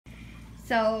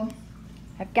So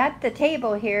I've got the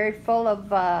table here full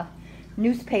of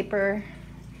newspaper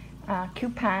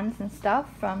coupons and stuff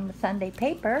from the Sunday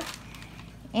paper,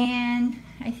 and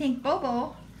I think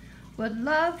Bobo would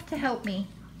love to help me.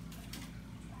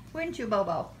 Wouldn't you,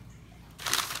 Bobo?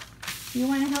 You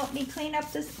want to help me clean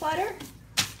up this clutter?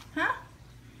 Huh?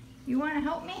 You want to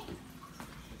help me?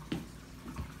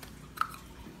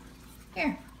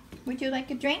 Here, would you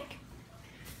like a drink?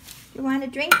 You want a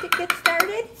drink to get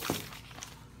started?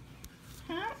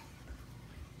 Huh?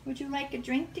 Would you like a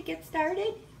drink to get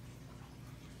started?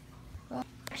 Well,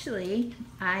 actually,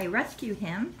 I rescued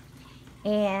him,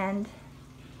 and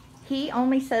he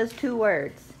only says 2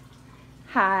 words.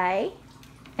 Hi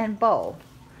and Bo.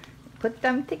 Put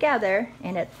them together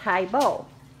and it's hi Bo.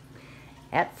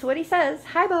 That's what he says.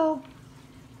 Hi Bo.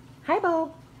 Hi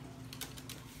Bo.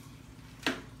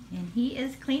 And he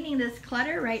is cleaning this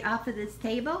clutter right off of this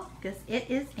table because it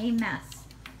is a mess.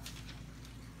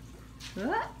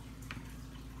 What?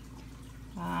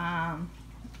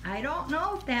 I don't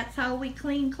know if that's how we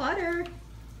clean clutter.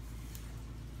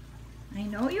 I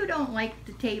know you don't like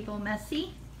the table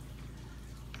messy.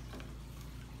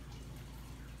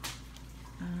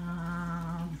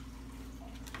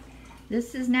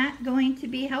 This is not going to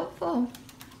be helpful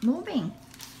moving.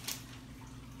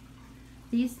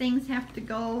 These things have to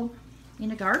go in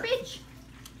the garbage.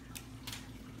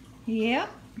 Yep.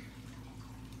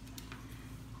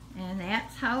 And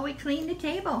that's how we clean the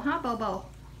table, huh, Bobo?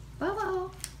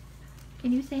 Bobo,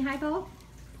 can you say hi, Bo?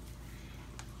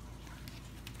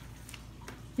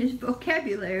 His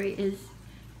vocabulary is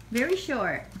very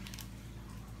short.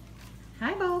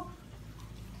 Hi, Bo.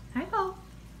 Hi, Bo.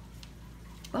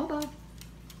 Bobo.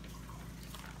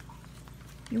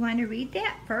 You want to read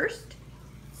that first?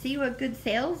 See what good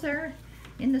sales are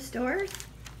in the stores?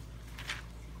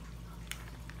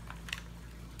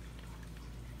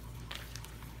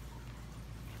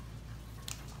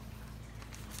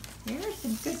 There's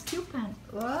some good coupons.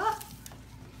 Oh,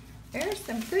 there's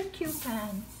some good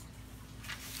coupons.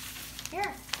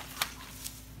 Here.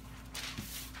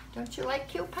 Don't you like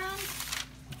coupons?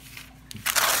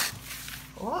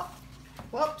 Oh,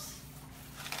 whoops.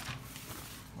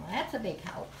 Well, that's a big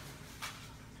help.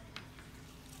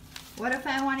 What if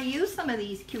I want to use some of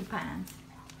these coupons?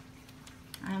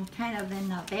 I'm kind of in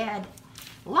bad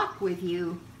luck with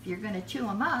you if you're going to chew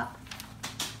them up.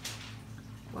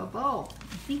 Well, Bo,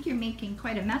 I think you're making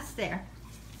quite a mess there.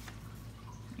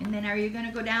 And then are you going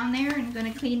to go down there and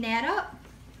going to clean that up?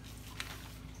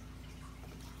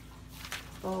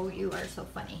 Oh, you are so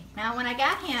funny. Now, when I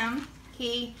got him,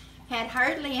 he had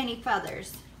hardly any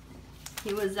feathers.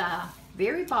 He was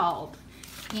very bald.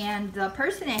 And the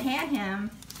person that had him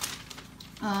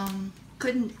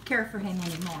couldn't care for him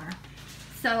anymore.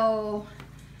 So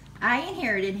I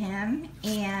inherited him,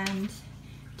 and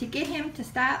to get him to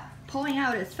stop pulling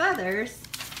out his feathers,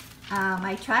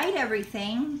 I tried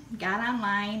everything, got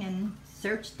online and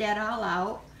searched that all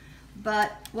out.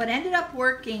 But what ended up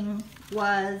working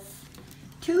was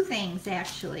 2 things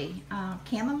actually.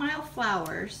 Chamomile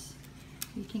flowers.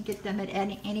 You can get them at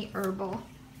any herbal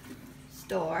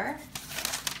store.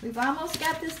 We've almost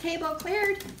got this table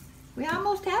cleared. We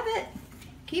almost have it.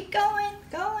 Keep going,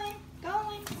 going,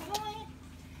 going, going.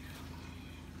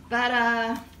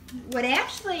 But what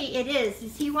actually it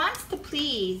is he wants to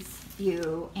please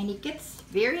you, and he gets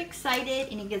very excited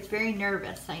and he gets very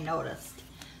nervous, I noticed.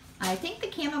 I think the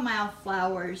chamomile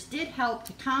flowers did help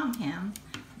to calm him,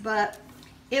 but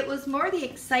it was more the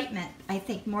excitement, I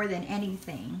think, more than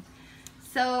anything.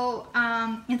 So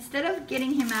instead of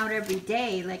getting him out every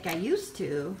day like I used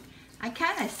to, I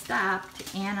kind of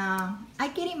stopped, and I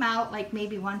get him out like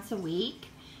maybe once a week,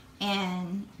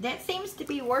 and that seems to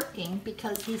be working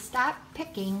because he stopped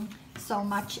picking so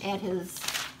much at his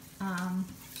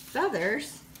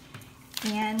feathers,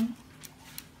 and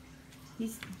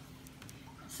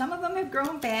some of them have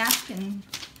grown back, and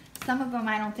some of them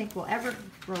I don't think will ever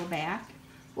grow back.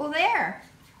 Well, there.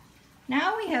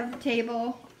 Now we have the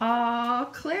table all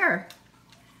clear.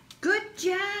 Good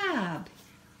job.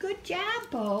 Good job,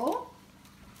 Bo.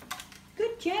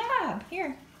 Good job.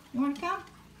 Here, you want to come?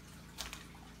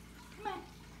 Come on.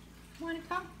 You want to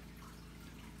come?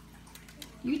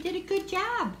 You did a good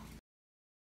job.